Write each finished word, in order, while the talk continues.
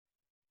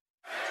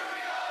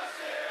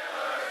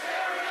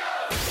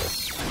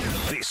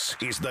This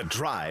is The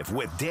Drive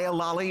with Dale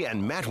Lally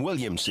and Matt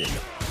Williamson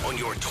on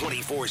your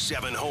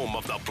 24/7 home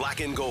of the black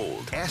and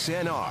gold.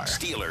 SNR,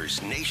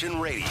 Steelers Nation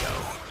Radio.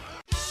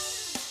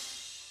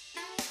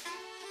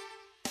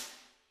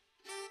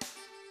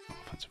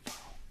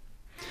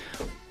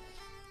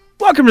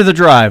 Welcome to The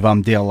Drive.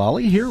 I'm Dale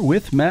Lally here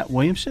with Matt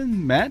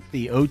Williamson. Matt,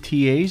 the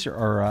OTAs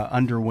are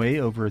underway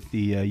over at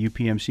the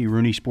UPMC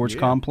Rooney Sports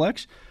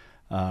Complex.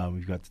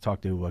 We've got to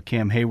talk to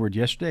Cam Hayward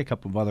yesterday, a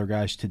couple of other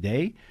guys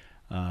today.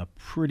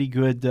 Pretty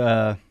good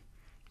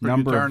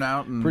number. Good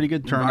turnout and pretty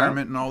good turnout.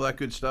 Environment and all that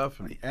good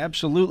stuff.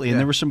 Absolutely. And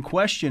there was some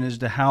question as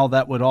to how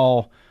that would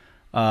all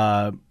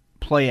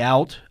play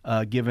out,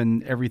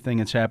 given everything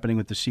that's happening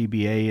with the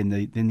CBA and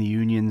the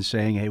union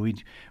saying, "Hey, we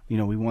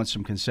want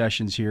some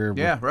concessions here."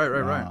 Yeah,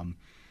 right.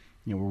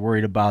 We're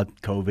worried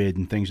about COVID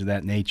and things of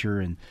that nature.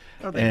 And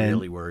Are they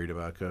really worried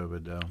about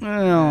COVID, though?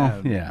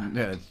 Well,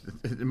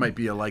 it might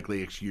be a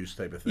likely excuse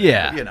type of thing.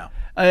 Yeah,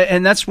 but,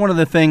 and that's one of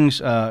the things.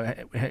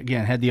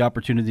 Again, had the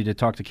opportunity to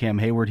talk to Cam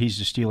Hayward. He's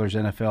the Steelers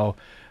NFL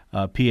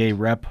PA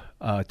rep.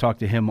 Talked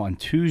to him on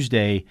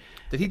Tuesday.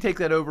 Did he take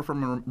that over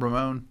from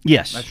Ramon?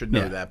 Yes. I should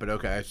know that, but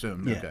okay, I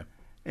assume. Yeah. Okay.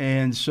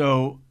 And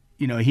so,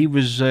 he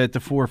was at the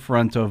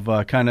forefront of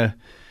kind of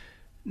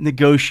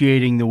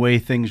negotiating the way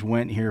things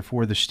went here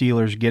for the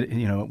Steelers,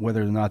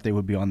 whether or not they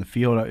would be on the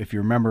field. If you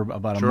remember,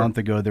 about a month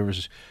ago,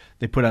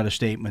 they put out a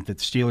statement that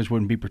the Steelers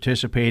wouldn't be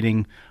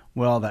participating.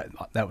 Well,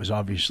 that was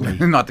obviously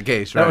not the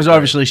case. Right? That was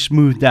obviously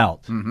smoothed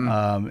out.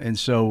 Mm-hmm. And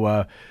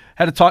so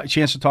had a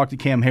chance to talk to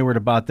Cam Hayward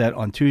about that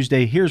on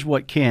Tuesday. Here's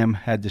what Cam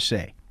had to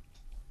say.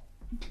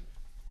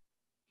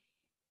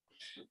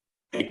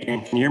 Hey,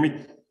 Cam, can you hear me?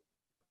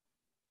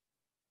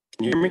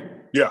 Can you hear me?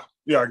 Yeah,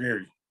 I can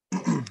hear you.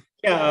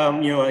 Yeah,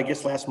 I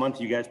guess last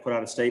month you guys put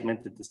out a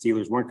statement that the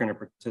Steelers weren't going to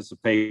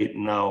participate,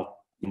 and now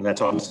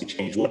that's obviously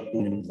changed. What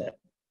means that?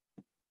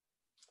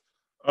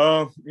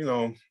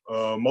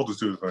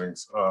 Multitude of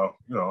things. I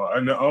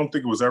don't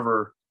think it was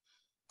ever.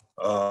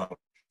 I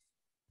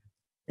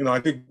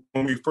think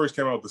when we first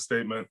came out with the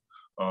statement,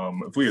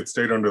 if we had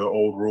stayed under the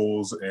old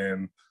rules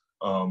and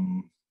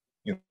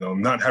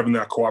not having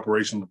that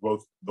cooperation with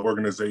both the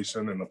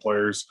organization and the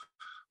players,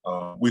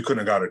 we couldn't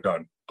have got it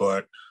done.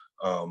 But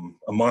a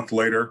month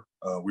later,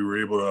 we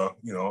were able to,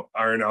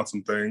 iron out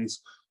some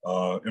things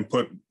and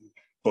put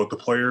both the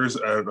players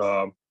at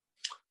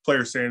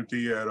player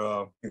sanity at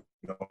a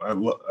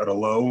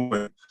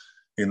low,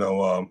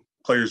 and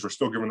players were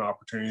still given the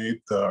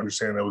opportunity to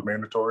understand that was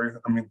mandatory.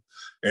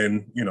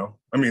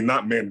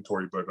 Not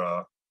mandatory, but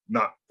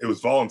it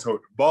was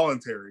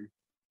voluntary.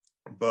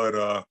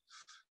 But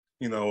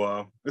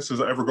this is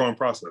an ever-growing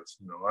process.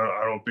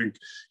 I don't think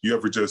you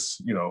ever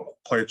just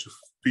plant your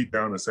feet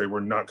down and say we're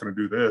not going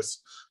to do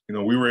this.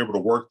 We were able to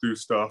work through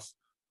stuff,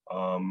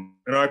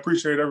 and I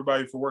appreciate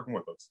everybody for working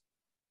with us.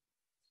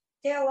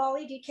 Dale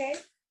Lally, DK.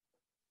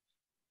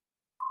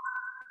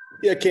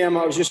 Yeah, Cam,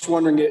 I was just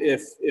wondering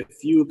if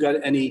you got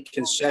any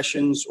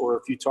concessions, or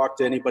if you talked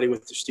to anybody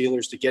with the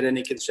Steelers to get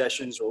any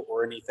concessions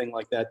or anything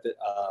like that,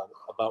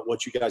 about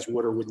what you guys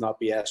would or would not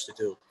be asked to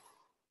do.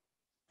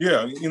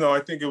 Yeah, I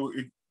think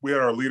we had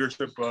our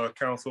leadership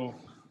council,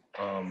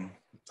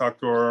 talked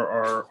to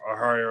our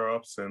higher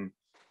ups, and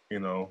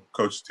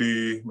Coach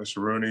T, Mr.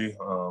 Rooney,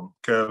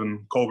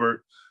 Kevin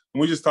Colbert, and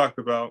we just talked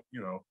about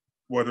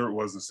whether it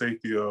was the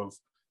safety of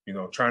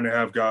trying to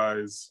have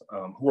guys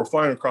who are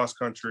flying across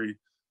country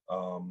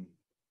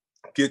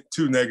get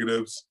 2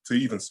 negatives to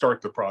even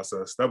start the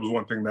process. That was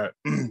one thing that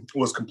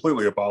was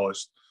completely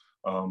abolished,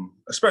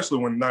 especially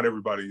when not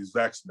everybody is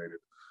vaccinated.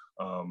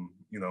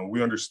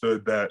 We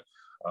understood that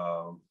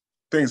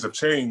things have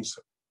changed,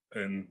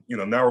 and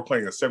now we're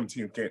playing a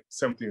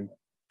 17th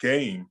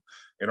game,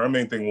 and our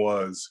main thing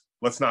was,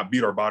 let's not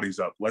beat our bodies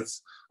up.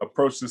 Let's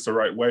approach this the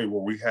right way,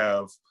 where we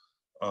have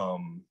a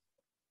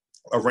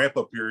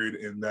ramp-up period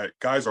in that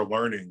guys are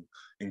learning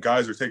and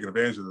guys are taking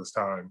advantage of this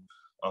time.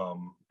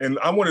 And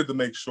I wanted to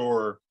make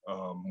sure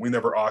we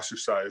never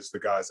ostracized the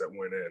guys that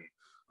went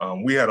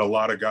in. We had a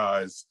lot of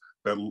guys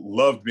that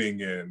loved being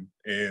in,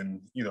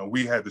 and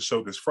we had to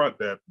show this front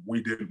that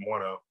we didn't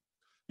want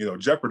to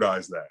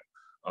jeopardize that.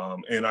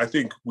 And I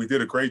think we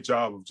did a great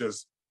job of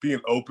just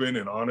being open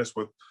and honest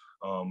with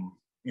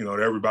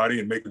everybody,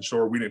 and making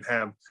sure we didn't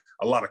have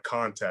a lot of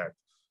contact.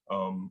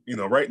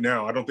 Right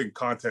now, I don't think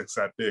contact's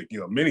that big.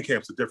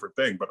 Minicamp's a different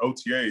thing, but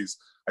OTAs,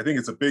 I think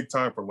it's a big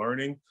time for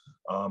learning.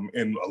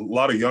 And a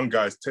lot of young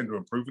guys tend to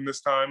improve in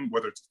this time,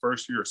 whether it's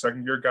first year or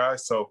second year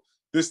guys. So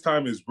this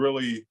time is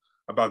really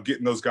about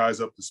getting those guys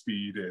up to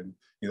speed and,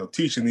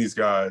 teaching these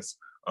guys.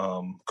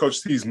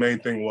 Coach T's main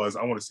thing was,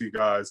 I want to see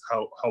guys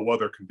how well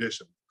they're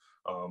conditioned.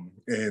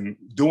 And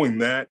doing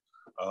that,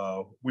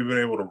 we've been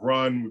able to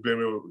run, we've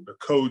been able to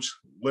coach,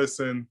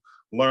 listen,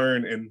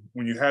 learn, and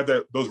when you have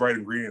those right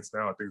ingredients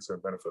now, I think it's going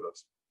to benefit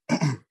us.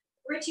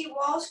 Richie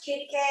Walsh,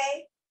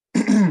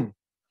 KDK.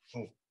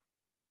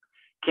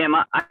 Cam,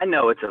 I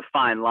know it's a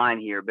fine line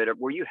here, but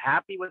were you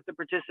happy with the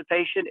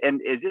participation?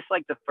 And is this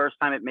like the first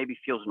time it maybe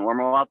feels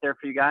normal out there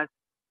for you guys?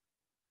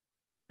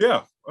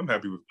 Yeah, I'm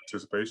happy with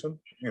participation.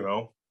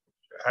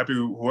 happy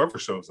whoever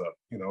shows up.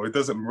 It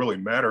doesn't really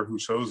matter who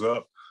shows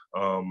up.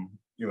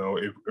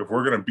 If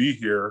we're going to be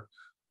here,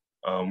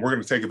 we're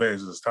going to take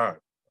advantage of this time.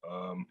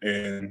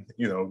 And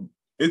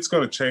it's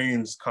going to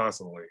change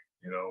constantly.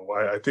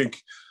 I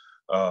think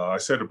I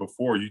said it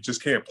before, you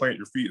just can't plant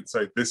your feet and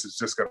say, this is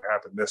just going to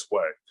happen this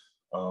way.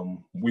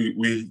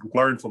 We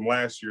learned from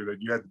last year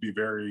that you had to be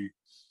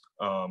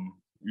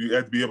you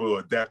had to be able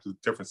to adapt to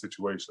different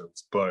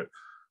situations. But,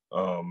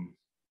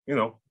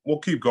 we'll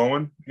keep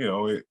going.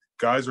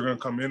 Guys are going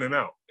to come in and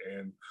out.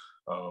 And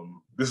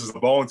this is a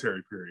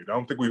voluntary period. I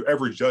don't think we've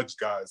ever judged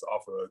guys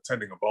off of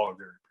attending a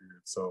voluntary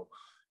period. So,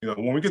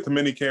 when we get to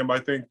minicamp, I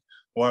think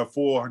we'll have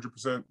full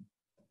 100%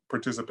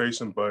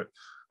 participation, but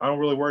I don't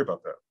really worry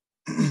about that.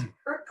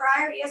 Kurt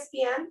Pryor,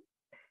 ESPN.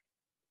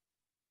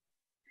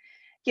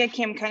 Yeah,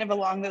 Kim, kind of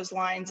along those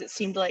lines, it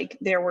seemed like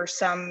there were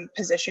some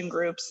position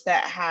groups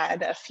that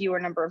had a fewer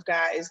number of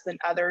guys than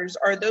others.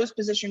 Are those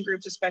position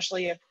groups,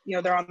 especially if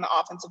they're on the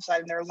offensive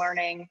side and they're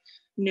learning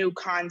new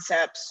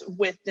concepts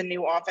with the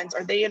new offense,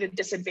 are they at a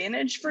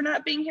disadvantage for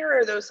not being here, or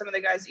are those some of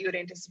the guys that you would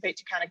anticipate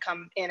to kind of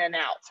come in and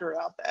out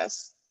throughout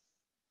this?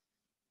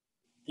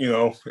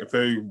 If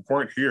they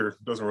weren't here,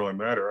 it doesn't really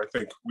matter. I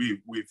think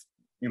we've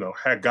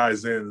had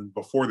guys in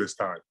before this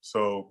time.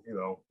 So,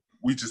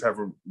 we just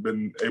haven't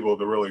been able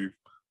to really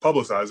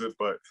publicize it,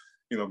 but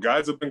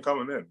guys have been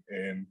coming in,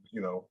 and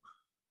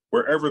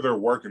wherever they're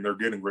working, they're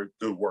getting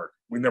good work.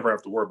 We never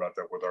have to worry about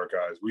that with our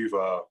guys. We've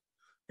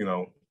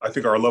I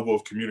think our level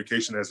of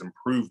communication has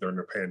improved during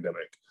the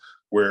pandemic,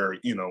 where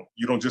you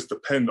don't just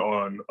depend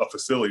on a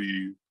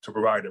facility to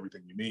provide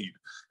everything you need,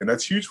 and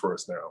that's huge for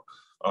us now.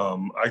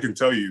 I can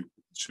tell you,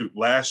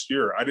 last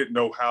year I didn't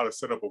know how to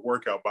set up a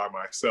workout by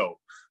myself,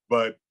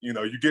 but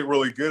you get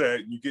really good at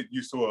it, and you get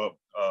used to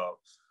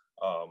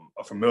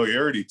a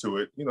familiarity to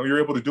it.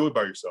 You're able to do it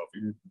by yourself.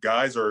 And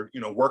guys are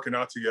working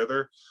out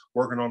together,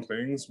 working on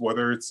things,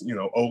 whether it's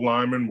O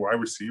linemen, wide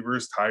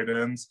receivers, tight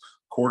ends,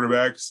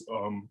 quarterbacks,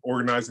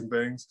 organizing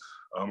things.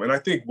 And I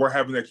think we're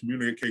having that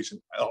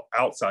communication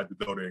outside the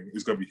building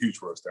is going to be huge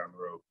for us down the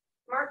road.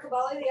 Mark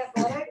Cavalli, The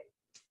Athletic.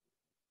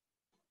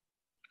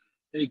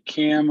 Hey,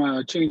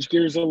 Cam, change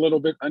gears a little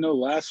bit. I know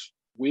last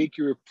week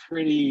you were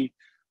pretty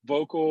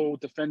vocal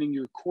defending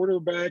your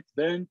quarterback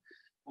then.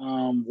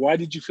 Why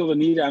did you feel the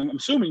need? I'm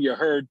assuming you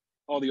heard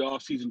all the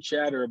offseason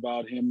chatter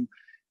about him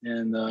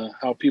and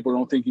how people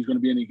don't think he's going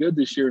to be any good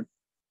this year.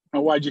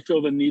 Why did you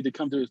feel the need to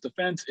come to his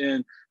defense,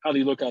 and how do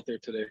you look out there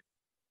today?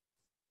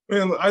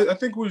 Man, I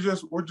think we're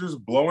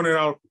just blowing it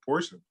out of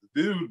proportion.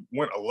 The dude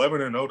went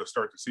 11-0 to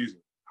start the season.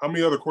 How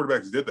many other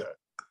quarterbacks did that?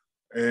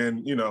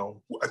 And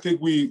I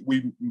think we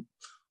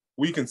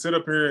can sit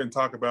up here and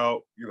talk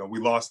about we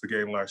lost the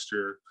game last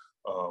year.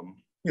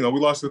 We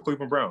lost to the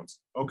Cleveland Browns.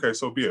 Okay,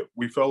 so be it.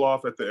 We fell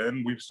off at the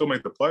end. We still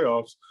made the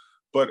playoffs,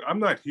 but I'm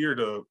not here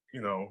to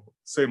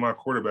say my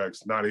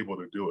quarterback's not able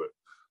to do it.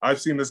 I've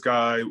seen this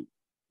guy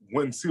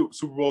win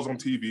Super Bowls on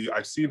TV.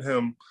 I've seen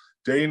him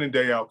day in and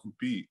day out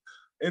compete.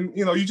 And,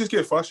 you just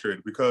get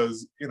frustrated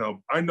because,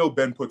 I know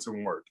Ben puts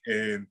in work,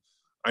 and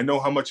I know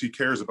how much he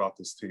cares about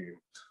this team.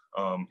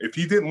 If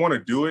he didn't want to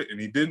do it, and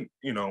he didn't,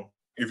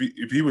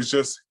 if he was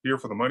just here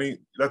for the money,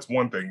 that's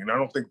one thing. And I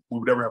don't think we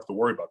would ever have to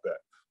worry about that.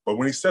 But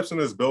when he steps in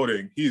this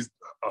building, he's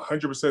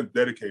 100%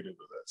 dedicated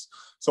to this.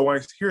 So when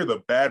I hear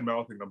the bad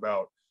mouthing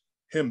about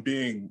him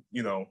being,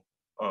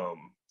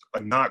 a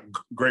not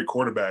great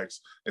quarterbacks,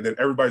 and then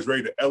everybody's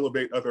ready to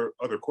elevate other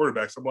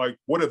quarterbacks, I'm like,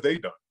 what have they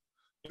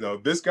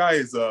done? This guy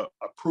is a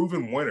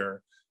proven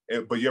winner,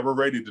 but yet we're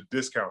ready to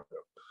discount him.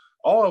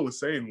 All I was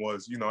saying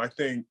was, I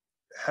think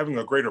having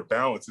a greater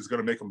balance is going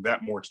to make him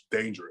that more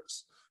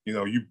dangerous.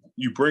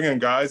 You bring in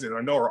guys, and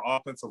I know our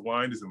offensive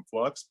line is in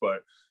flux,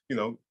 but,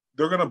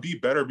 they're going to be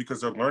better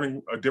because they're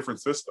learning a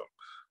different system.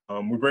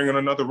 We bring in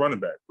another running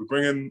back. We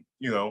bring in,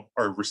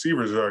 our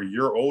receivers are a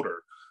year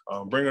older.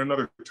 Bring in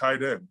another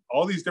tight end.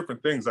 All these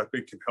different things I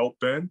think can help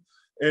Ben.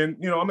 And,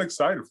 I'm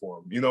excited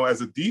for him.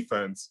 As a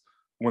defense,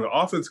 when the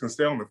offense can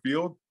stay on the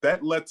field,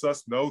 that lets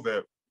us know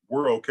that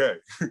we're okay.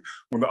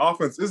 When the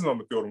offense isn't on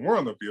the field and we're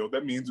on the field,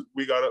 that means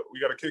we gotta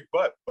kick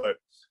butt. But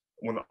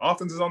when the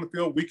offense is on the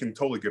field, we can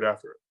totally get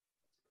after it.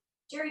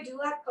 Jerry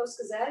Dulac,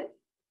 Post-Gazette.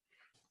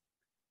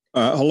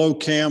 Hello,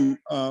 Cam.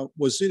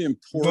 Was it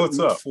important What's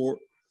up?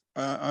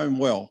 I'm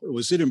well.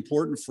 Was it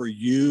important for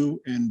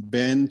you and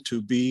Ben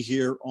to be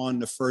here on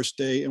the first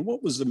day? And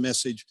what was the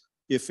message,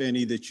 if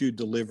any, that you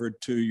delivered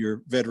to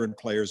your veteran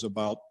players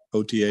about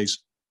OTAs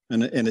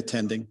and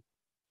attending?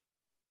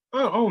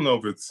 I don't know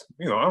if it's,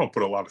 I don't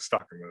put a lot of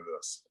stock into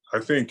this. I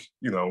think,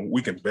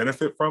 we can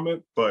benefit from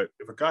it, but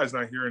if a guy's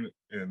not here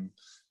and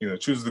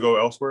chooses to go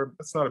elsewhere,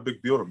 that's not a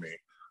big deal to me.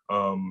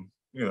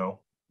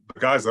 The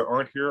guys that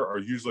aren't here are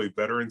usually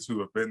veterans who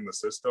have been in the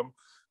system.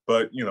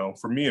 But,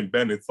 for me and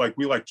Ben, it's like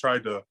we try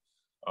to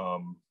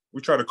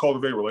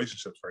cultivate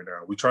relationships right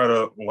now. We try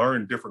to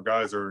learn different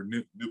guys or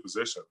new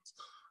positions.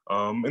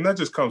 And that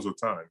just comes with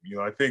time.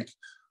 I think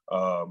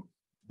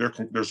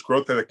there's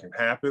growth that can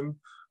happen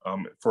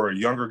for a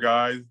younger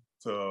guy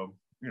to,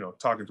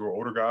 talking to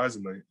older guys.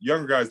 And the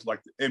younger guys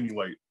like to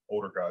emulate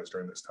older guys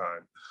during this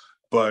time.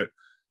 But,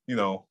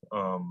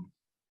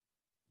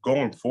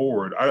 going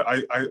forward,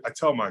 I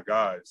tell my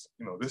guys,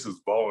 this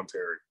is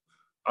voluntary.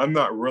 I'm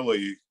not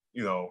really,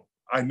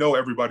 I know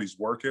everybody's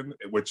working,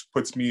 which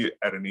puts me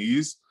at an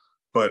ease,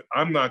 but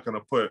I'm not going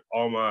to put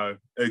all my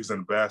eggs in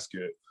a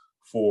basket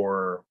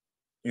for,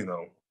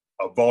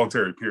 a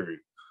voluntary period.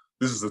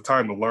 This is the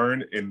time to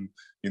learn, and,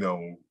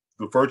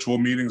 the virtual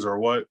meetings are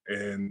what,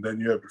 and then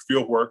you have your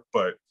field work.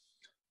 But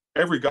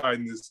every guy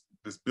in this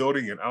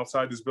building and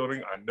outside this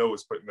building, I know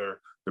is putting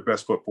their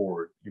best foot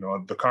forward.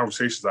 The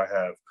conversations I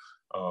have,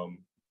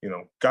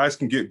 guys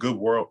can get good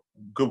work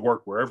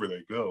wherever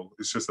they go.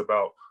 It's just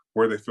about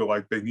where they feel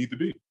like they need to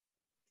be.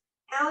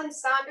 Alan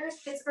Saunders,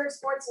 Pittsburgh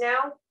Sports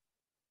Now.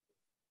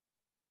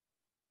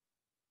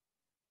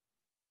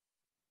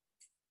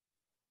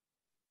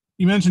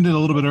 You mentioned it a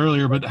little bit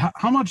earlier, but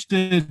how much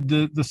did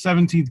the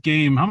 17th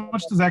game, how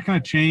much does that kind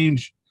of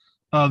change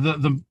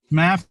the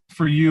math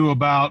for you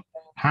about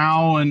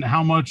how and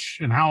how much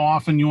and how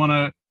often you want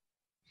to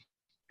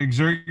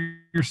exert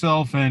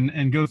yourself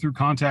and go through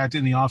contact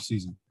in the off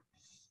season?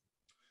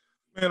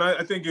 Man,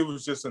 I think it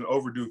was just an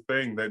overdue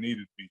thing that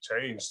needed to be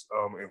changed.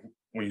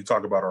 When you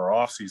talk about our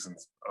off-season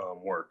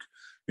work,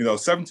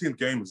 17th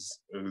game is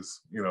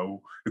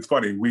it's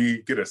funny.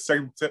 We get a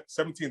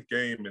 17th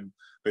game, and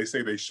they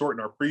say they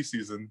shorten our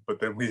preseason, but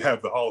then we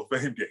have the Hall of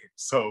Fame game.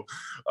 So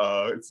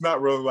it's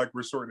not really like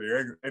we're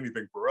shortening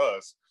anything for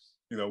us.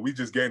 We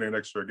just gain an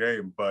extra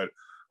game, but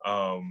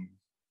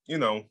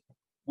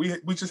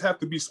we just have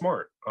to be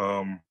smart.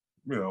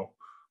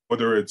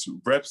 Whether it's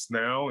reps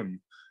now and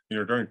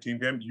during team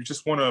game, you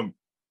just want to,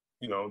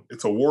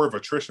 it's a war of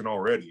attrition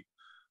already.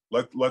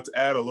 Let's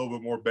add a little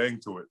bit more bang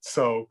to it.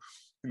 So,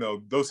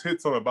 those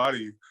hits on the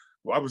body.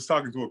 Well, I was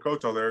talking to a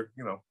coach out there.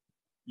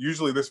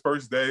 Usually this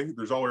first day,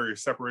 there's already a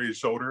separated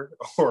shoulder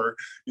or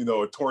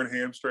a torn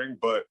hamstring,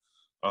 but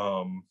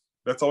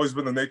that's always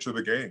been the nature of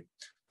the game.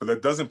 But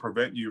that doesn't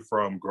prevent you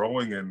from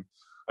growing and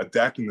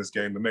adapting this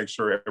game to make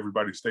sure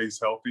everybody stays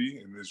healthy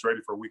and is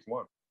ready for week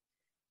 1.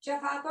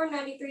 Jeff Hawthorne,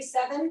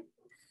 93.7.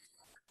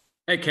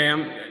 Hey,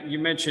 Cam, you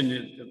mentioned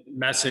a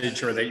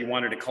message or that you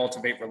wanted to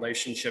cultivate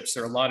relationships.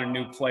 There are a lot of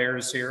new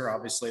players here,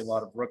 obviously a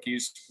lot of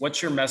rookies.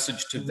 What's your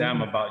message to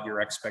them about your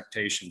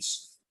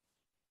expectations?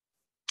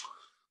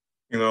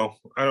 I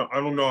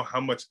don't know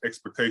how much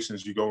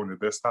expectations you go into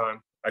this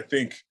time. I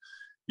think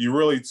you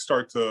really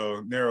start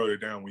to narrow it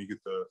down when you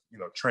get to,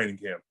 training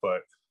camp.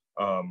 But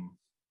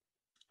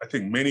I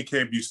think mini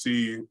camp, you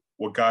see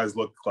what guys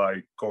look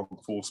like going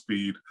full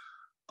speed.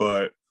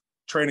 But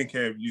training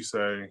camp, you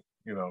say,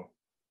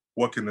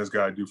 what can this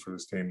guy do for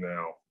this team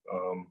now?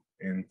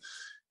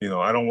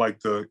 I don't like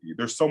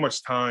there's so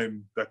much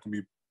time that can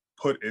be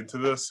put into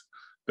this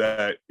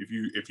that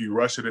if you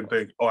rush it and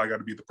think, oh, I got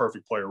to be the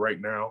perfect player right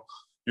now,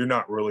 you're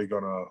not really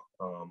going to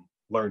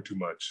learn too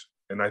much.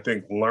 And I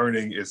think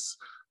learning is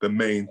the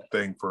main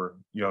thing for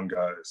young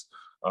guys.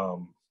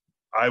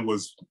 I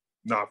was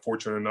not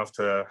fortunate enough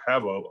to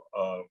have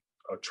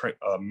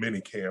a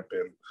mini camp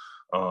and,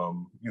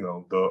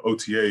 the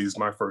OTAs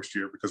my first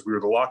year because we were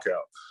the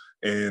lockout.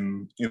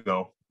 And,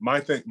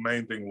 my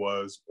main thing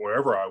was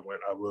wherever I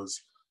went, I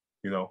was,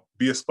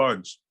 be a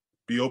sponge,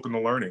 be open to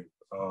learning.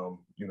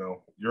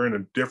 You're in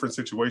a different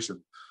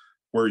situation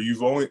where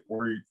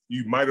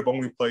you might have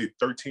only played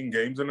 13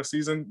 games in a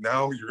season.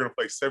 Now you're going to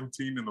play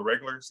 17 in the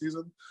regular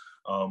season.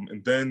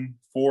 And then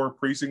 4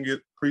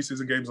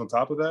 preseason games on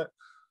top of that.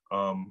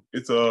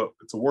 It's a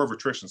war of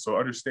attrition. So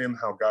understand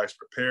how guys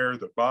prepare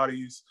their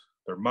bodies,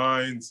 their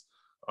minds,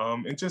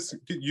 and just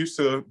get used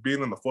to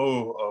being in the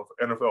flow of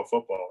NFL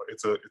football.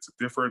 It's a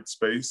different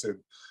space, and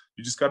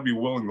you just got to be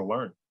willing to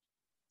learn.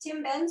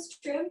 Tim Benz,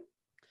 Trib.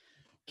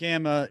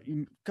 Cam, a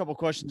couple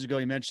questions ago,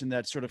 you mentioned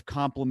that sort of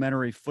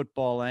complementary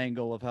football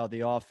angle of how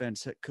the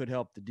offense could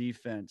help the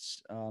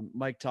defense.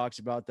 Mike talks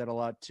about that a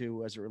lot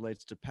too, as it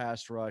relates to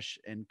pass rush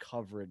and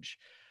coverage.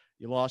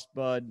 You lost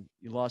Bud,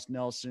 you lost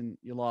Nelson,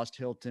 you lost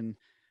Hilton.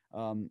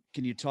 Can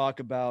you talk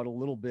about a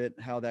little bit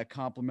how that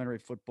complementary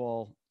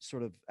football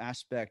sort of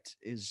aspect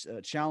is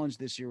a challenge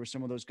this year with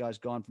some of those guys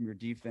gone from your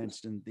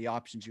defense and the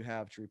options you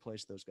have to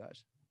replace those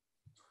guys?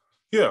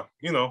 Yeah,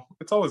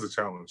 it's always a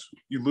challenge.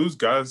 You lose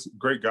guys,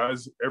 great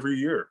guys every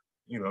year.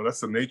 That's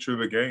the nature of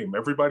the game.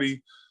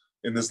 Everybody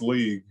in this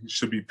league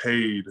should be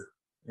paid,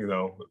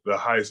 the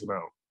highest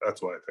amount.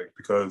 That's what I think,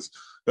 because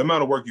the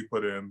amount of work you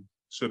put in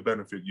should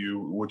benefit you,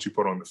 what you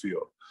put on the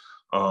field.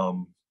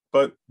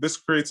 But this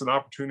creates an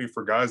opportunity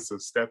for guys to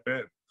step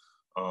in.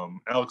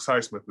 Alex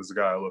Highsmith is the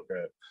guy I look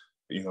at.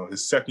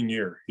 His second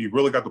year, he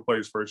really got to play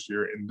his first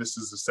year, and this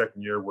is the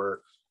second year where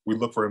we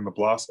look for him to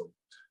blossom.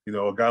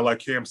 A guy like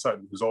Cam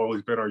Sutton, who's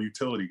always been our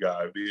utility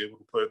guy, be able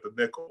to put the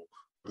nickel,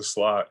 the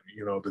slot,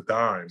 the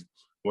dime.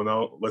 Well,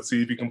 now let's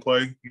see if he can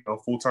play,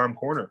 full-time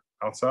corner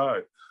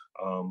outside.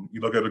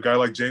 You look at a guy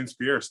like James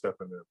Pierre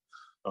stepping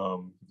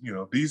in.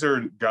 These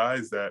are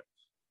guys that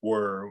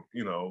were,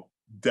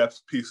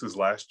 depth pieces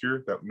last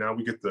year that now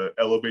we get to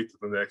elevate to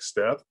the next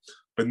step.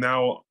 But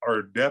now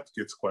our depth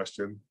gets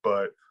questioned.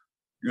 But,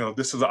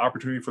 this is an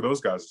opportunity for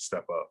those guys to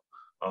step up.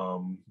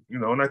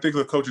 and I think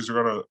the coaches are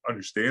going to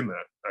understand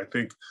that. I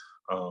think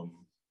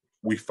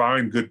we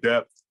find good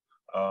depth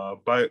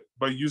by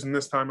using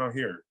this time out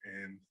here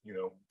and,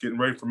 getting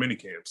ready for mini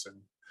camps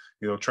and,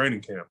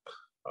 training camp.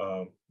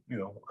 I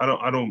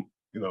don't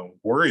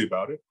worry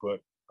about it, but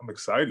I'm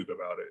excited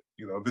about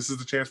it. This is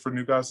the chance for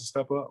new guys to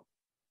step up.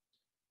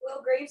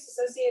 Will Graves,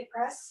 Associated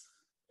Press.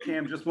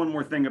 Cam, just one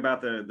more thing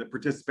about the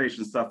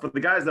participation stuff. For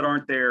the guys that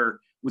aren't there,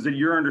 was it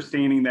your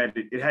understanding that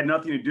it had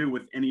nothing to do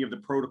with any of the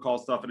protocol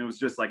stuff, and it was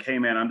just like, hey,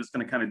 man, I'm just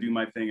going to kind of do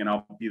my thing, and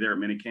I'll be there at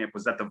minicamp?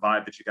 Was that the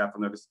vibe that you got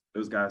from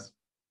those guys?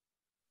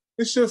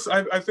 It's just,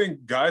 I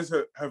think guys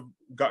have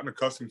gotten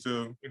accustomed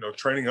to,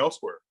 training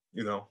elsewhere.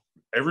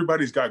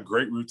 Everybody's got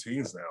great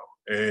routines now,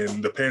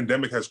 and the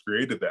pandemic has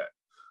created that.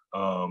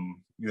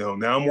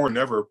 Now more than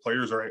ever,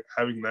 players are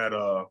having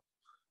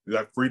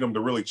that freedom to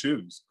really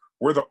choose.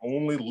 We're the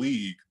only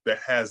league that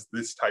has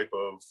this type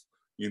of,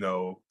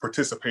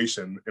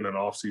 participation in an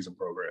off-season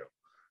program.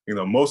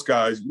 Most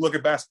guys, look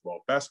at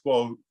basketball.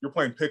 Basketball, you're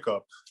playing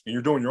pickup and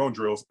you're doing your own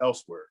drills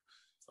elsewhere.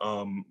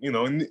 I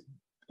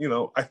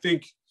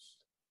think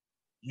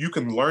you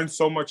can learn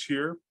so much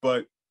here,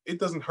 but it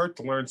doesn't hurt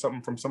to learn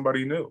something from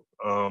somebody new.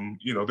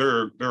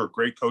 There are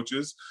great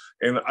coaches,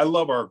 and I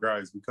love our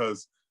guys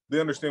because they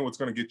understand what's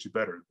going to get you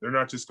better. They're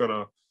not just going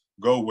to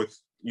go with,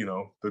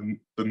 the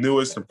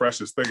newest and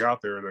freshest thing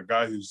out there, the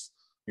guy who's,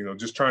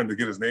 just trying to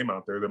get his name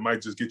out there that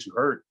might just get you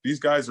hurt.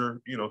 These guys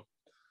are,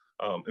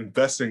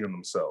 investing in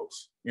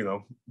themselves.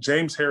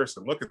 James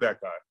Harrison, look at that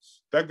guy.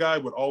 That guy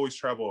would always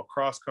travel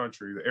across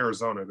country to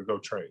Arizona to go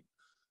train.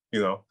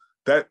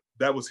 That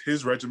was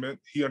his regiment.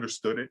 He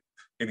understood it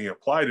and he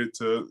applied it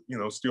to,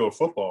 Steeler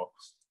football.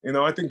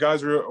 I think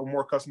guys are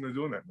more accustomed to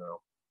doing that now.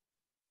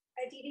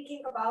 Aditi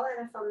Kinkabala,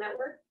 NFL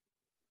Network.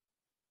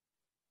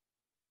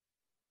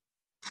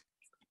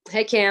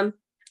 Hey, Cam.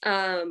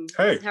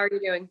 Hey. How are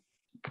you doing?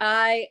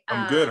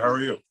 I'm good. How are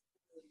you?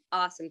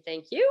 Awesome.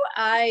 Thank you.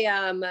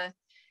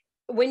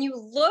 When you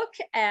look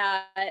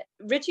at,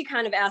 Richie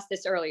kind of asked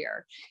this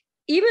earlier,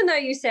 even though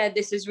you said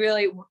this is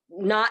really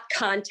not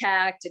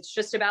contact, it's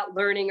just about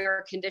learning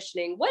or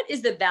conditioning, what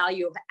is the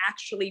value of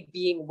actually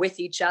being with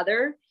each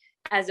other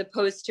as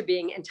opposed to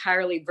being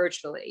entirely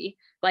virtually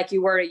like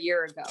you were a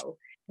year ago?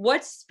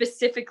 What's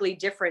specifically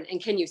different,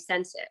 and can you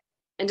sense it?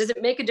 And does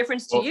it make a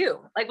difference to you?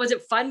 Like, was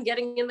it fun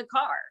getting in the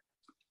car?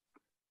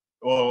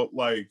 Well,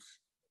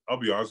 I'll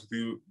be honest with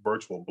you,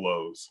 virtual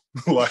blows.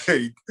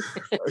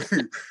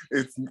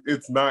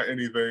 It's not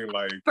anything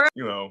I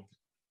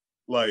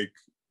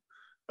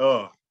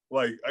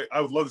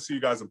would love to see you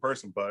guys in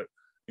person, but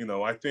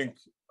I think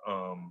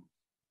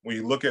when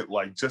you look at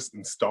just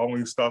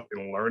installing stuff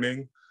and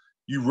learning,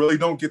 you really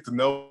don't get to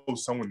know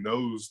someone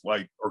knows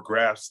or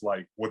grasps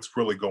what's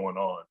really going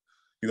on.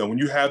 When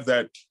you have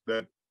that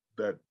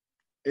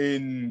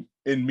in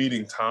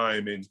meeting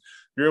time and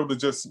you're able to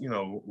just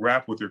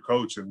rap with your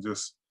coach and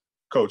just,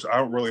 coach, I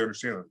don't really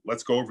understand it.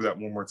 Let's go over that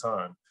one more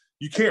time.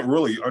 You can't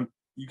really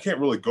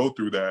go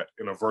through that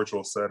in a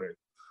virtual setting.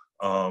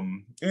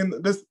 And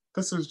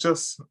this is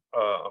just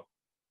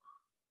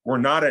we're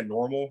not at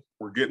normal.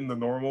 We're getting to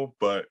normal,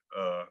 but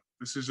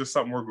this is just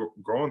something we're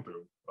growing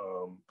through.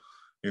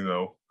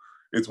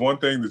 It's one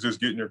thing to just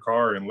get in your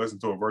car and listen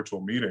to a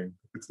virtual meeting.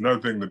 It's another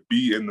thing to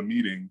be in the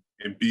meeting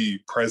and be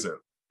present.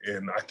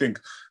 And I think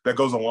that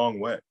goes a long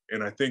way.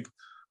 And I think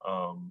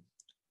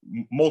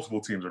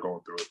multiple teams are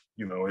going through it.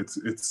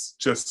 It's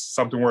just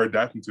something we're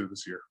adapting to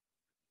this year.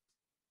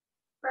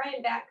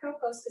 Brian Batko,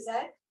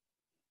 Post-Gazette.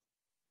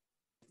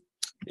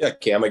 Yeah,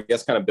 Cam, I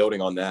guess kind of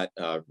building on that,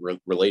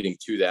 relating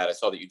to that, I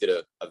saw that you did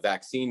a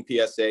vaccine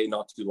PSA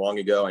not too long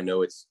ago. I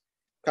know it's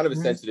kind of a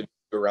sensitive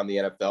issue around the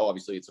NFL.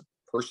 Obviously, it's a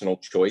personal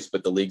choice,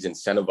 but the league's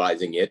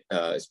incentivizing it,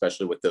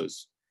 especially with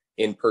those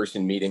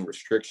in-person meeting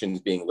restrictions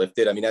being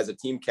lifted. I mean, as a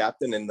team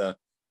captain and the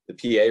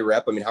PA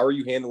rep, I mean, how are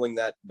you handling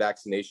that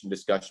vaccination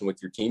discussion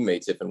with your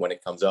teammates if and when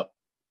it comes up?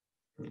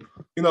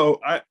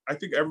 I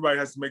think everybody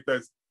has to make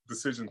that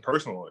decision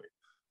personally.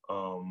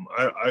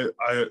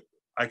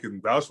 I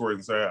can vouch for it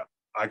and say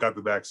I got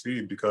the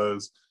vaccine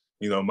because,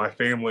 my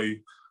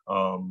family,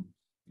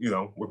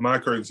 with my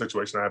current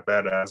situation, I have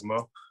bad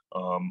asthma.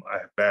 I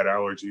have bad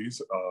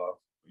allergies.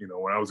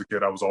 When I was a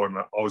kid, I was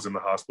always in the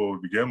hospital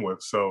to begin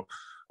with. So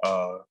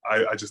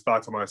I just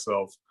thought to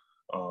myself,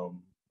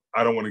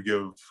 I don't want to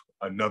give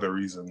another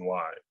reason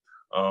why.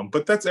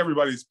 But that's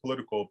everybody's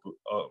political,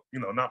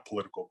 not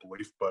political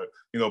belief, but,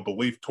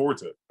 belief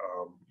towards it.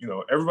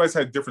 Everybody's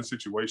had different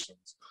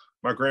situations.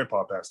 My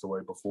grandpa passed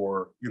away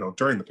before,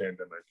 during the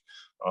pandemic.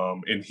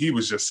 And he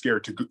was just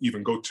scared to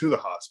even go to the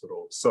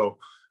hospital. So,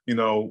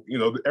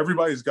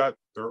 everybody's got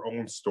their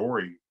own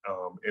story.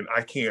 And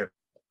I can't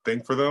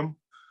think for them.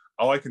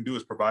 All I can do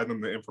is provide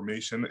them the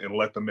information and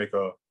let them make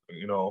a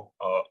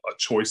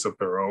choice of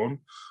their own.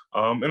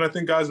 And I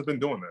think guys have been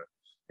doing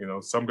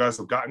that. Some guys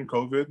have gotten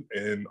COVID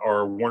and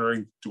are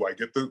wondering, do I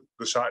get the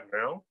shot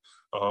now?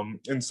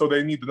 And so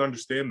they need to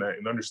understand that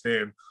and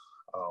understand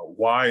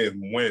why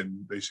and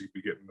when they should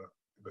be getting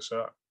the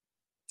shot.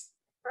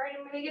 All right,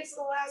 I'm going to get to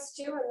the last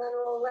two, and then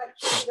we'll let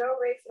you go.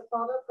 Ray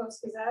Fittipaldo,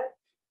 Post-Gazette.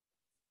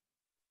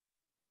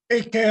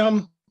 Hey,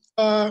 Cam.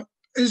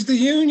 Is the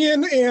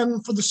union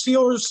and for the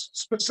Steelers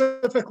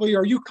specifically,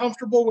 are you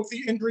comfortable with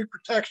the injury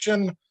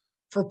protection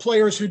for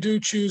players who do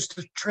choose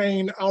to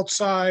train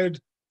outside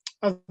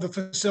of the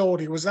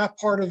facility? Was that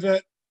part of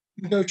it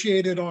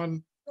negotiated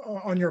on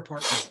your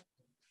part?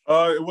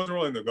 It wasn't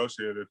really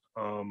negotiated.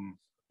 I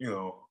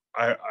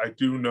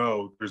do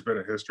know there's been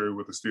a history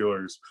with the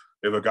Steelers.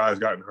 If a guy's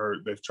gotten hurt,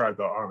 they've tried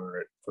to honor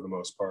it for the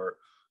most part.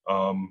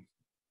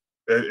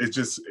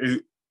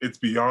 It's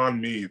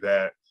beyond me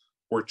that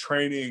we're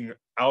training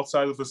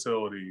outside the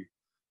facility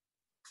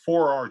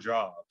for our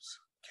jobs,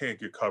 can't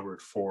get covered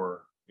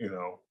for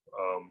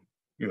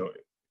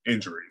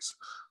injuries.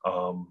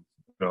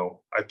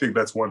 I think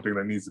that's one thing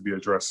that needs to be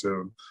addressed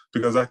soon,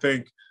 because I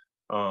think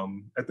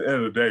at the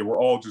end of the day, we're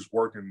all just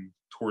working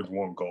towards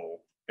one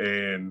goal,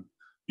 and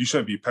you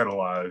shouldn't be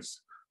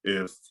penalized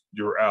if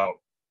you're out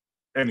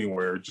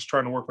anywhere just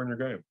trying to work on your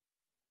game.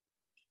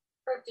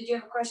 Brooke, did you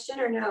have a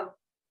question or no?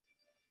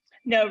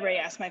 No, Ray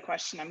asked my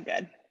question. I'm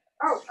good.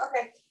 Oh,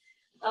 okay.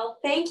 Well,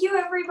 thank you,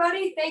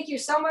 everybody. Thank you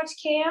so much,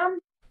 Cam.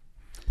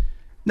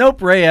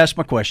 Nope, Ray asked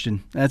my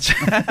question. That's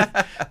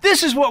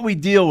this is what we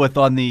deal with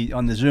on the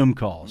Zoom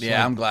calls.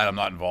 Yeah, I'm glad I'm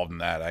not involved in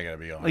that. I got to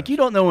be honest. Like, you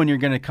don't know when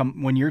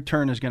when your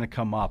turn is going to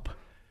come up.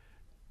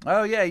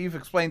 Oh yeah, you've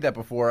explained that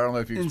before. I don't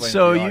know if you explained. And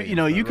so it to the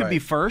audience, you could right. be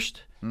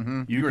first.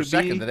 Mm-hmm. You were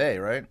second today,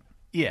 right?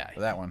 Yeah, for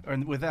that one. Or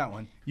with that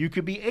one, you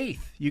could be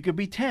 8th. You could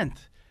be 10th.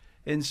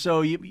 And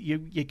so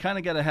you kind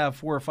of got to have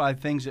 4 or 5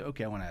 things that,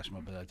 okay, I want to ask them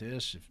about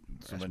this.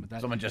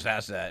 Someone just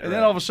asked that. And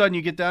then all of a sudden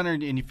you get down there,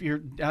 and if you're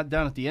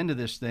down at the end of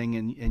this thing,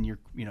 and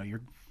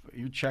you're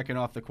checking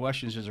off the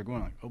questions as they're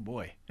going, like, oh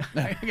boy,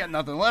 I got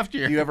nothing left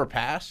here. Do you ever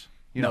pass?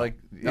 No,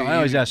 I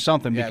always ask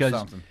something, because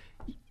something.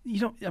 you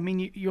don't. I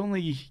mean, you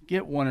only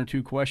get 1 or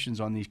 2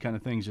 questions on these kind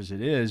of things as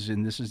it is,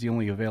 and this is the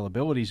only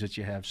availabilities that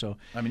you have. So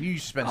I mean, you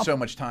spend so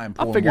much time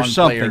I'll pulling figure one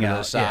something player to out,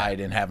 the side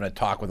and having a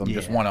talk with them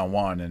just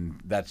one-on-one, and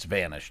that's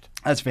vanished.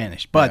 That's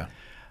vanished. But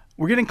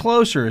we're getting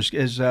closer,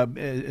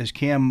 as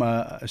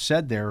Cam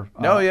said there.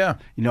 Oh yeah.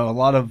 A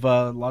lot of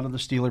the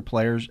Steeler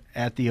players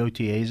at the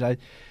OTAs,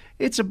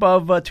 it's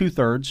above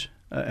 2/3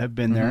 have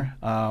been there.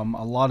 A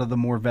lot of the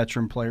more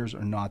veteran players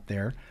are not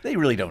there. They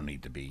really don't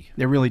need to be.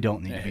 They really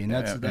don't need to be, and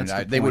that's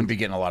they wouldn't be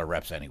getting a lot of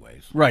reps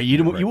anyways. Right.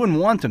 You wouldn't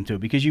want them to,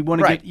 because you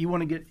want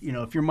to get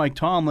if you're Mike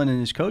Tomlin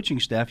and his coaching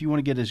staff, you want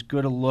to get as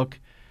good a look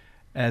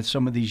at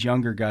some of these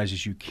younger guys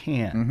as you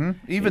can. Mm-hmm.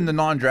 Even the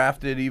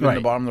non-drafted, even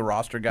the bottom of the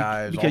roster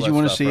guys. Because you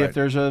want to see if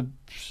there's a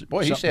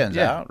he stands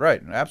out.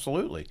 Right.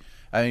 Absolutely.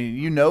 I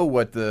mean,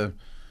 what the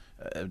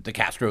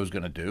Castro is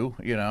going to do.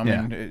 I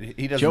mean,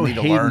 he doesn't need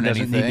to learn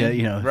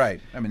anything. Right.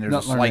 I mean, there's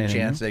a slight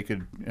chance they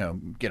could,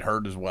 get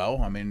hurt as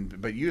well. I mean,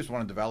 but you just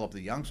want to develop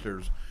the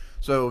youngsters.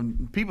 So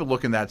people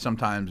look at that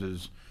sometimes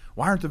as,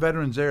 why aren't the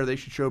veterans there? They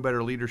should show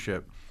better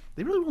leadership.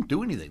 They really won't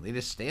do anything. They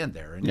just stand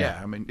there. And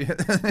I mean,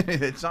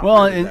 it's not.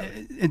 Well,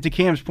 really and to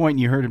Cam's point,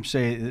 you heard him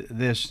say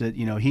this, that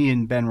he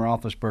and Ben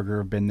Roethlisberger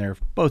have been there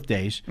both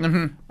days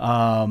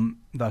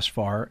thus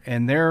far,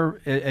 and they're,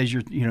 as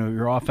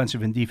your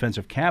offensive and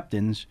defensive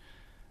captains,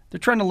 they're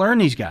trying to learn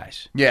these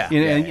guys,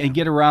 and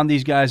get around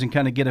these guys and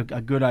kind of get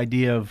a good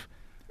idea of.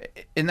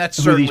 And that's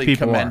certainly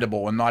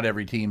commendable. And not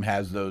every team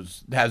has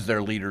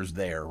their leaders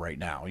there right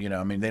now.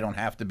 I mean, they don't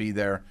have to be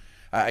there.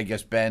 I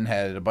guess Ben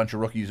had a bunch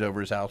of rookies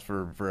over his house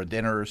for a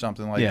dinner or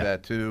something like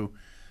that too.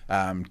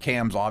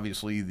 Cam's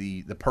obviously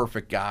the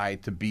perfect guy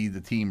to be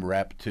the team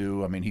rep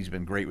too. I mean, he's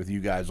been great with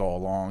you guys all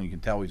along. You can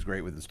tell he's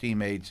great with his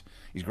teammates.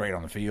 He's great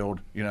on the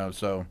field.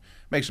 So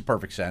makes a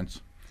perfect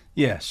sense.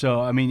 Yeah.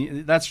 So I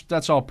mean,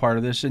 that's all part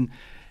of this, and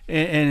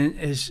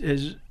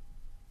as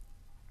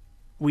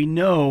we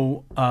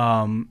know,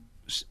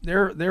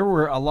 there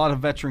were a lot of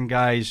veteran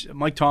guys.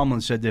 Mike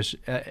Tomlin said this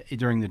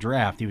during the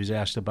draft. He was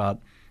asked about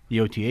the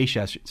OTA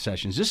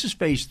sessions. This is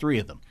phase 3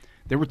 of them.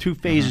 There were 2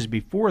 phases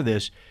before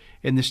this,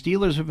 and the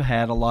Steelers have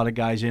had a lot of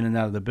guys in and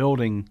out of the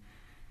building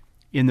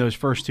in those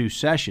first 2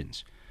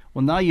 sessions.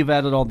 Well, now you've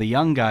added all the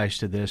young guys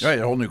to this. Right,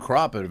 a whole new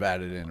crop have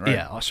added in, right?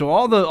 Yeah, so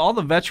all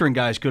the veteran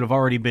guys could have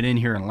already been in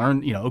here and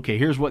learned, okay,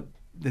 here's what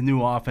the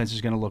new offense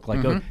is going to look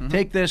like.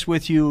 Take this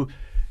with you,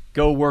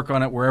 go work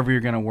on it wherever you're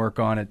going to work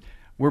on it.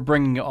 We're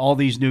bringing all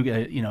these new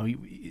guys,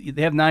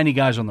 they have 90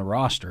 guys on the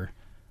roster.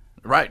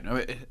 Right. I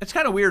mean, it's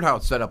kind of weird how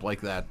it's set up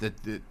like that.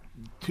 That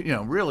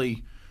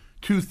really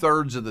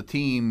 2/3 of the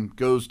team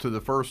goes to the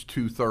first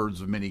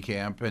 2/3 of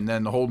minicamp, and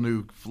then the whole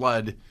new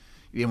flood,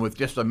 with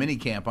just a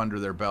minicamp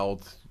under their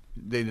belt,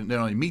 they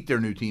only meet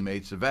their new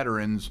teammates, the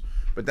veterans,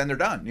 but then they're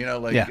done.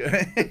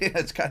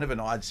 It's kind of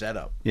an odd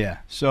setup. Yeah.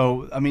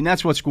 So I mean,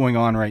 that's what's going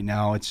on right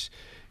now. It's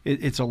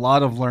a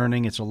lot of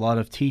learning. It's a lot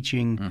of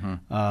teaching.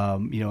 A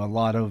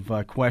lot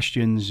of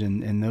questions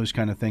and those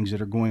kind of things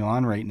that are going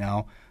on right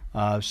now.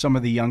 Some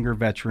of the younger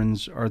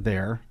veterans are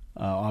there,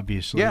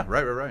 obviously. Yeah,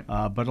 right.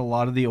 But a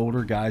lot of the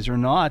older guys are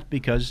not,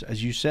 because,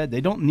 as you said,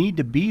 they don't need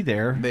to be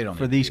there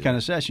for these kind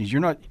of sessions. You're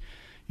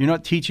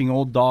not teaching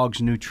old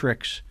dogs new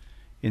tricks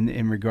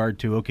in regard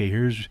to, okay,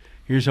 here's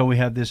Here's how we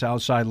have this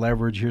outside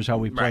leverage. Here's how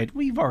we play it.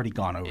 We've already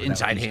gone over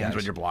inside that hands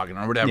when you're blocking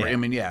or whatever. I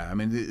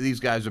mean,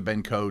 these guys have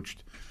been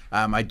coached.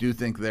 I do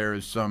think there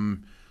is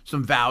some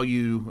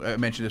value. I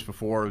mentioned this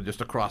before,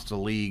 just across the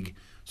league.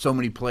 So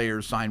many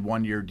players sign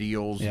 1-year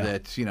deals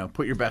that,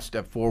 put your best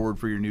step forward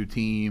for your new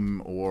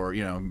team, or,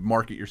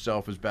 market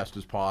yourself as best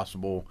as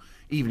possible,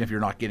 even if you're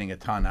not getting a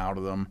ton out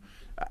of them.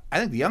 I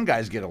think the young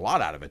guys get a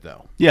lot out of it,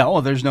 though. Yeah,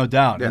 there's no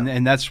doubt. Yeah.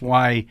 And that's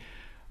why,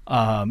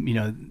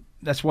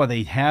 that's why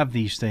they have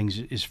these things,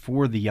 is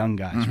for the young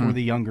guys, for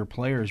the younger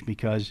players,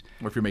 because.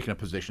 Or if you're making a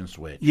position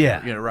switch.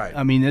 Yeah. Right.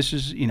 I mean, this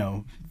is,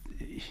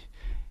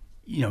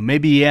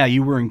 maybe,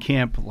 you were in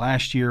camp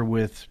last year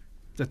with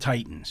the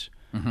Titans.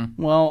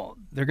 Well,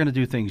 they're going to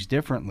do things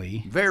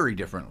differently. Very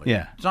differently.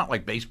 Yeah. It's not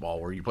like baseball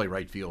where you play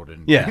right field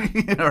and you know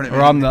what I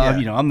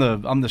mean? Or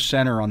I'm the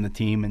center on the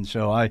team, and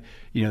so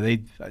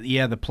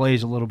the play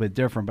is a little bit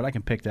different, but I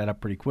can pick that up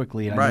pretty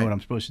quickly, and I know what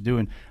I'm supposed to do,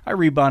 and I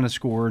rebound and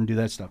score and do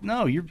that stuff.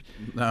 No, you're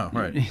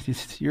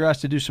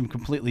asked to do some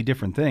completely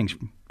different things.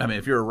 I mean,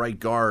 if you're a right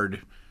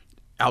guard,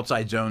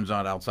 outside zone's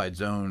not outside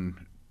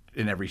zone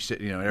in every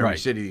city,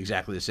 city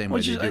exactly the same way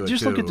they do it.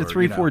 Just look at the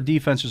 3-4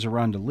 defenses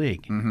around the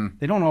league.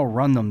 They don't all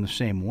run them the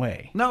same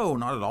way. No,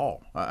 not at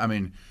all. I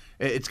mean,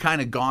 it's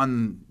kind of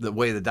gone the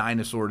way the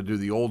dinosaur to do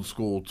the old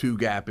school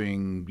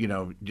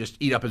two-gapping, just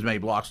eat up as many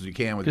blocks as you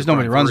can. Because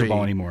nobody runs the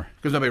ball anymore.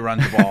 Because nobody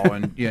runs the ball,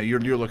 and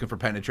you're looking for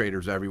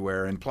penetrators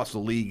everywhere. And plus the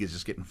league is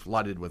just getting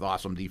flooded with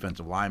awesome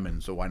defensive linemen,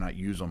 so why not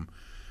use them?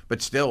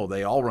 But still,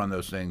 they all run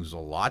those things a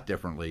lot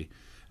differently.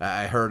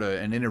 I heard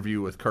an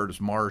interview with Curtis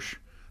Marsh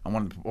on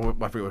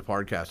I forget what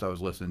podcast I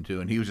was listening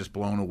to, and he was just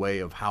blown away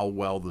of how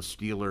well the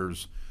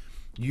Steelers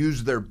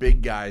use their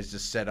big guys to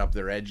set up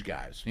their edge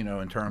guys,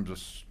 in terms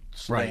of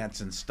slants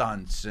and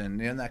stunts,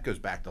 and that goes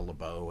back to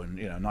LeBeau,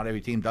 and not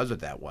every team does it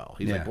that well.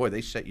 He's like, boy,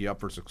 they set you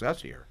up for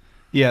success here.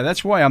 Yeah,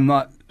 that's why I'm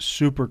not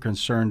super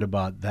concerned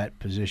about that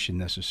position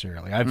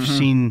necessarily. I've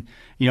seen,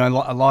 a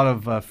lot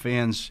of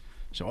fans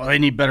say, well, they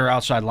need better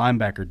outside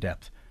linebacker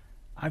depth.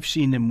 I've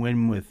seen them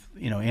win with,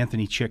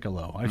 Anthony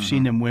Chickillo. I've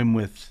seen them win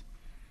with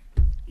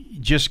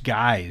just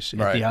guys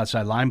at the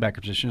outside linebacker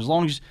position. As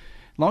long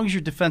as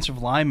your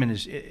defensive linemen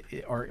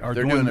are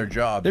doing their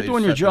job. They're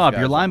doing your job.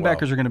 Your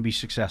linebackers are going to be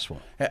successful.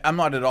 I'm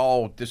not at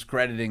all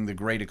discrediting the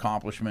great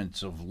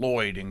accomplishments of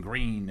Lloyd and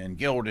Green and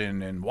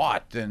Gilden and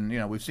Watt,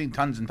 and we've seen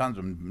tons and tons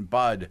of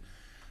Bud.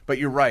 But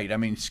you're right. I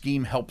mean,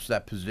 scheme helps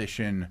that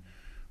position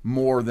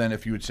more than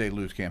if you would say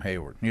lose Cam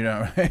Hayward.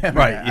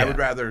 I would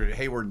rather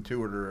Hayward and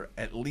Tuitt are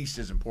at least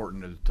as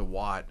important to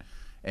Watt,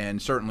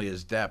 and certainly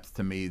his depth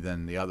to me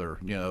than the other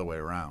way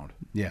around.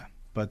 Yeah,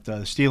 but the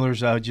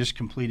Steelers just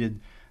completed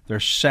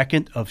their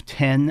second of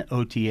 10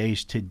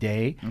 OTAs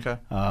today. Okay.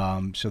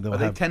 So they'll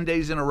have 10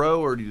 days in a row,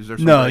 or is there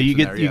some no? You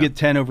get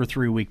 10 over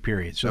 3 week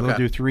period. So they'll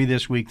do 3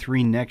 this week,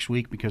 3 next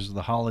week because of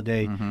the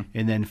holiday,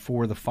 and then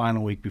 4 the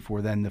final week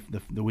before then.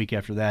 The week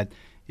after that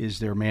is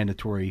their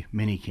mandatory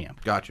mini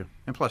camp. Gotcha.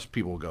 And plus,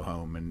 people will go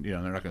home, and they're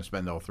not going to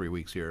spend all 3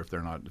 weeks here if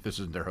this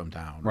isn't their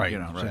hometown. Right.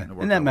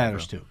 And that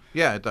matters too.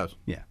 Yeah, it does.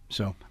 Yeah.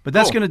 So, but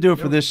that's going to do it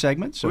for this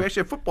segment. So we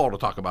actually have football to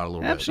talk about a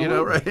little bit.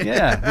 Right?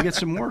 Yeah, we get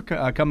some more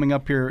coming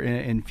up here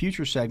in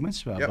future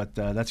segments. But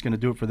that's going to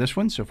do it for this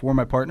one. So for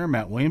my partner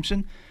Matt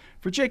Williamson,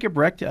 for Jacob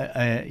Recht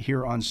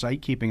here on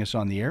site, keeping us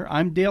on the air,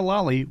 I'm Dale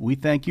Lally. We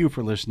thank you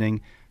for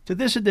listening to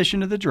this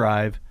edition of The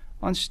Drive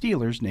on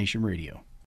Steelers Nation Radio.